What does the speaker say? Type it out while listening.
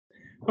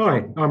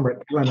Hi, I'm Ric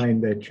Cullinane,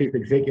 the Chief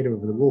Executive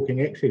of the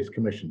Walking Access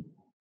Commission.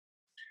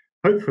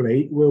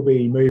 Hopefully, we'll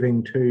be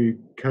moving to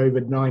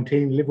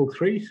COVID-19 level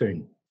 3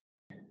 soon.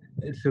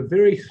 It's a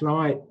very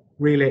slight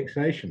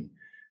relaxation.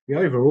 The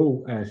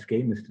overall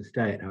scheme is to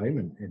stay at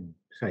home and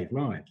save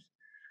lives.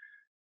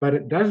 But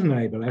it does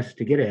enable us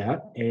to get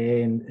out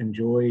and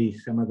enjoy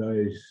some of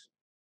those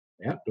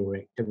outdoor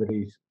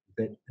activities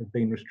that have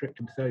been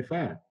restricted so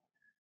far.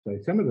 So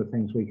some of the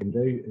things we can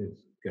do is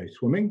go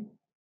swimming,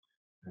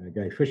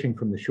 go fishing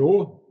from the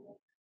shore,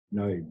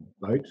 no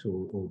boats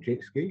or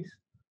jet skis.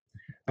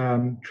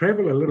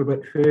 Travel a little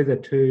bit further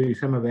to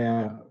some of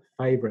our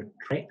favourite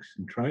tracks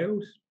and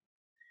trails.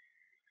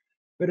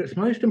 But it's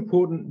most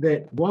important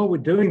that while we're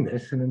doing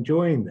this and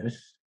enjoying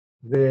this,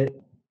 that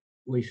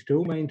we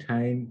still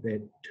maintain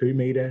that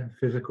 2-metre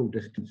physical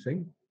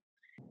distancing.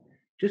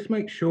 Just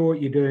make sure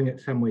you're doing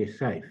it somewhere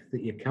safe,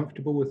 that you're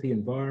comfortable with the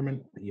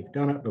environment, that you've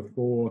done it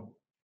before,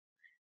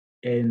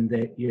 and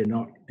that you're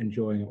not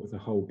enjoying it with a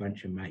whole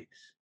bunch of mates.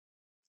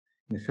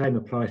 And the same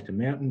applies to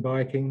mountain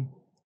biking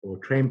or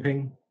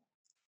tramping,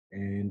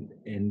 and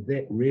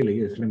that really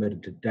is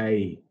limited to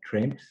day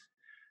tramps.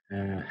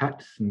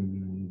 Huts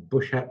and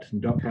bush huts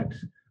and dock huts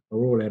are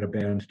all out of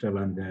bounds still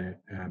under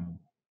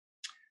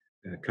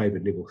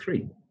COVID level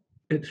 3.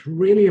 It's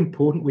really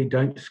important we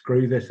don't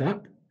screw this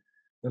up.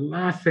 The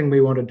last thing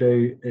we want to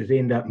do is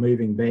end up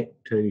moving back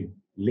to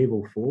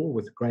level 4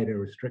 with greater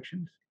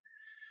restrictions.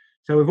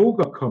 So we've all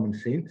got common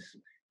sense.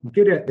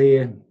 Get out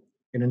there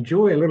and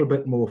enjoy a little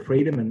bit more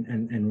freedom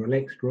and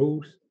relaxed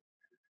rules,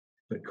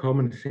 but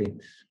common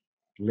sense.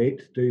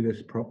 Let's do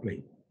this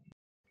properly.